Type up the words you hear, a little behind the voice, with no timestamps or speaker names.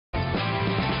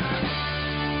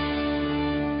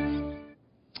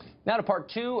Now to part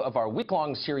two of our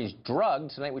week-long series, Drugged.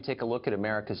 Tonight we take a look at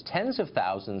America's tens of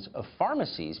thousands of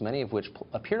pharmacies, many of which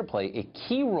appear to play a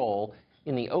key role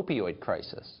in the opioid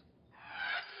crisis.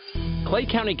 Clay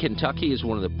County, Kentucky is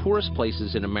one of the poorest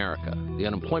places in America. The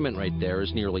unemployment rate there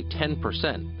is nearly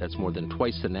 10%. That's more than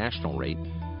twice the national rate.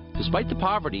 Despite the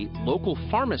poverty, local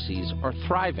pharmacies are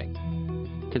thriving.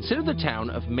 Consider the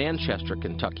town of Manchester,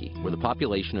 Kentucky, where the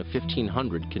population of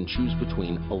 1,500 can choose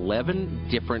between 11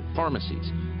 different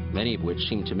pharmacies, many of which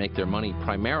seem to make their money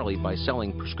primarily by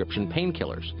selling prescription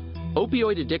painkillers.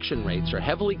 Opioid addiction rates are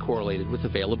heavily correlated with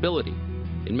availability.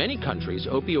 In many countries,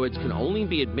 opioids can only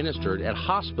be administered at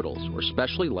hospitals or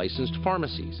specially licensed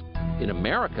pharmacies. In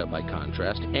America, by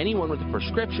contrast, anyone with a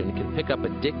prescription can pick up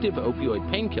addictive opioid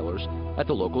painkillers at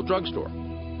the local drugstore.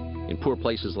 In poor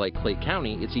places like Clay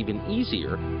County, it's even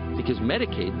easier because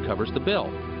Medicaid covers the bill.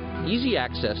 Easy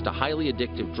access to highly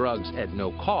addictive drugs at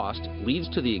no cost leads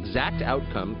to the exact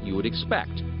outcome you would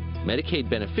expect. Medicaid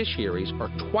beneficiaries are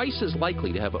twice as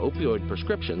likely to have opioid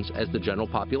prescriptions as the general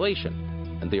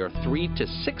population, and they are 3 to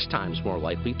 6 times more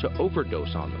likely to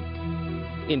overdose on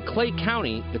them. In Clay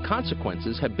County, the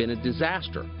consequences have been a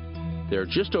disaster. There are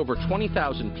just over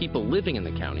 20,000 people living in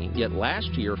the county, yet last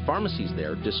year pharmacies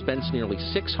there dispensed nearly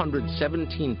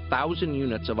 617,000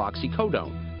 units of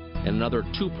oxycodone and another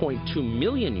 2.2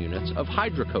 million units of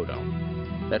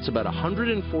hydrocodone. That's about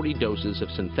 140 doses of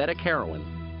synthetic heroin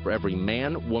for every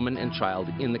man, woman, and child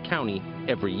in the county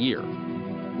every year.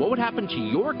 What would happen to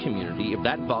your community if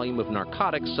that volume of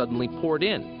narcotics suddenly poured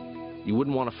in? You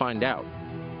wouldn't want to find out.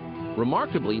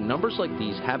 Remarkably, numbers like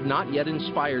these have not yet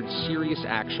inspired serious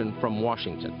action from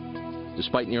Washington.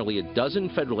 Despite nearly a dozen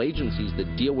federal agencies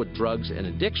that deal with drugs and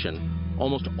addiction,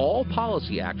 almost all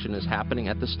policy action is happening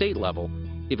at the state level,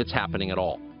 if it's happening at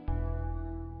all.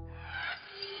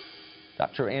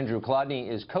 Dr. Andrew Kolodny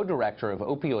is co-director of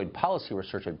opioid policy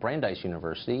research at Brandeis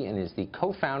University and is the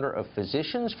co-founder of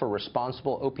Physicians for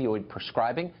Responsible Opioid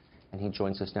Prescribing. And he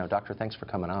joins us now. Doctor, thanks for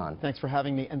coming on. Thanks for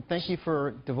having me, and thank you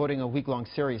for devoting a week-long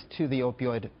series to the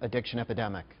opioid addiction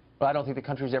epidemic. Well, I don't think the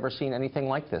country's ever seen anything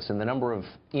like this, and the number of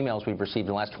emails we've received in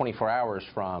the last 24 hours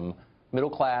from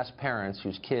middle-class parents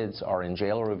whose kids are in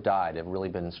jail or have died have really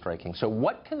been striking. So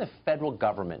what can the federal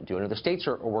government do? I know the states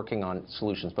are working on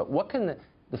solutions, but what can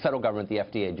the federal government, the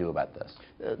FDA, do about this?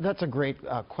 That's a great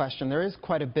question. There is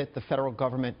quite a bit the federal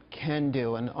government can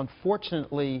do, and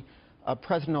unfortunately,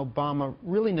 President Obama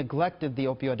really neglected the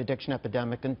opioid addiction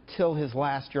epidemic until his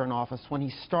last year in office, when he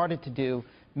started to do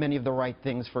many of the right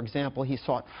things. For example, he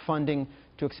sought funding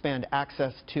to expand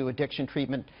access to addiction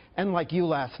treatment. And like you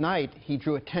last night, he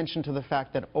drew attention to the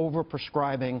fact that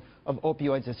overprescribing of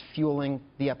opioids is fueling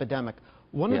the epidemic.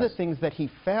 One of the things that he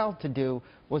failed to do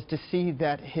was to see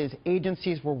that his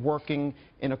agencies were working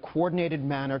in a coordinated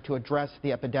manner to address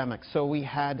the epidemic. So we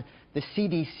had the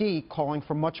CDC calling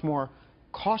for much more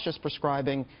cautious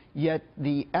prescribing, yet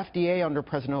the FDA under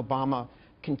President Obama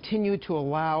continued to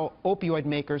allow opioid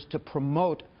makers to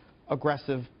promote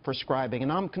aggressive prescribing.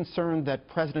 And I'm concerned that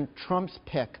President Trump's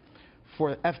pick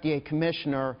for FDA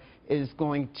commissioner is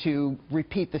going to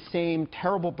repeat the same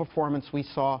terrible performance we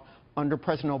saw under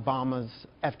President Obama's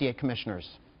FDA commissioners.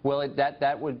 Well,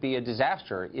 that would be a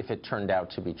disaster if it turned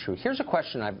out to be true. Here's a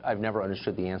question I've never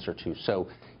understood the answer to. So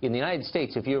in the United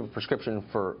States, if you have a prescription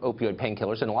for opioid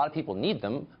painkillers, and a lot of people need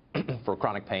them for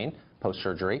chronic pain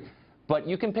post-surgery, but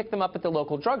you can pick them up at the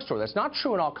local drugstore. That's not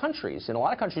true in all countries. In a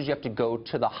lot of countries, you have to go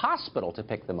to the hospital to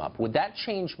pick them up. Would that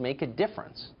change make a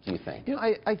difference, do you think? You know,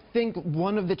 I think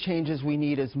one of the changes we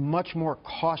need is much more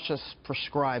cautious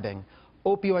prescribing.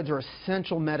 Opioids are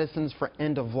essential medicines for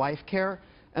end-of-life care.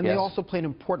 And they also play an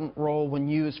important role when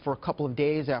used for a couple of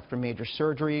days after major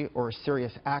surgery or a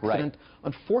serious accident.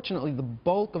 Unfortunately, the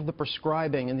bulk of the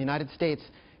prescribing in the United States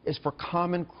is for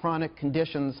common chronic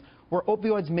conditions where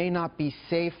opioids may not be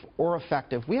safe or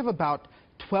effective. We have about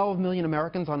 12 million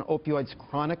Americans on opioids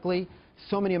chronically.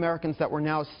 So many Americans that we're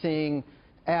now seeing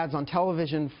ads on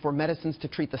television for medicines to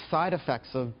treat the side effects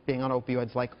of being on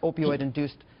opioids, like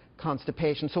opioid-induced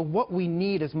constipation. So what we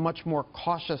need is much more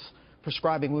cautious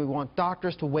prescribing. We want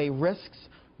doctors to weigh risks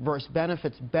versus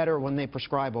benefits better when they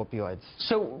prescribe opioids.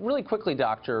 So really quickly,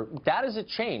 doctor, that is a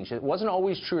change. It wasn't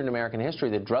always true in American history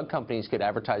that drug companies could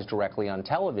advertise directly on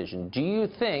television. Do you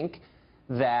think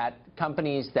that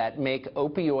companies that make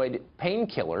opioid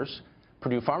painkillers,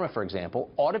 Purdue Pharma, for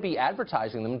example, ought to be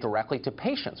advertising them directly to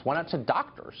patients? Why not to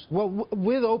doctors? Well,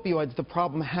 with opioids, the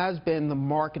problem has been the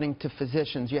marketing to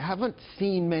physicians. You haven't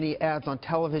seen many ads on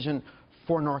television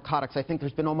for narcotics. I think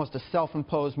there's been almost a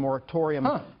self-imposed moratorium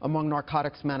among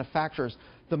narcotics manufacturers.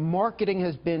 The marketing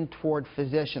has been toward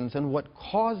physicians, and what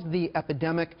caused the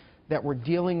epidemic that we're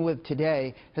dealing with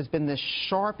today has been this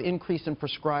sharp increase in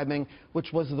prescribing,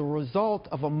 which was the result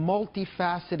of a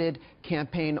multifaceted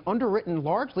campaign underwritten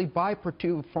largely by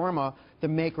Big Pharma, the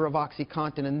maker of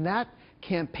OxyContin. And that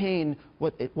campaign,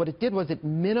 what it did was it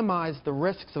minimized the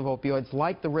risks of opioids,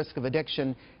 like the risk of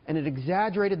addiction, and it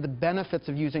exaggerated the benefits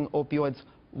of using opioids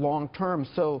long term.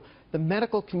 So the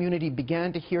medical community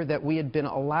began to hear that we had been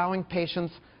allowing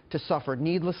patients to suffer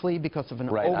needlessly because of an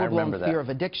overblown fear of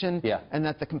addiction, and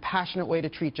that the compassionate way to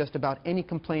treat just about any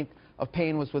complaint of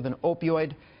pain was with an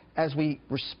opioid. As we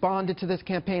responded to this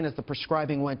campaign, as the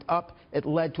prescribing went up, it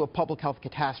led to a public health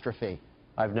catastrophe.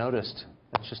 I've noticed.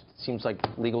 That just seems like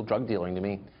legal drug dealing to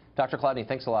me. Dr. Chladni,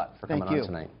 thanks a lot for coming on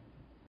tonight.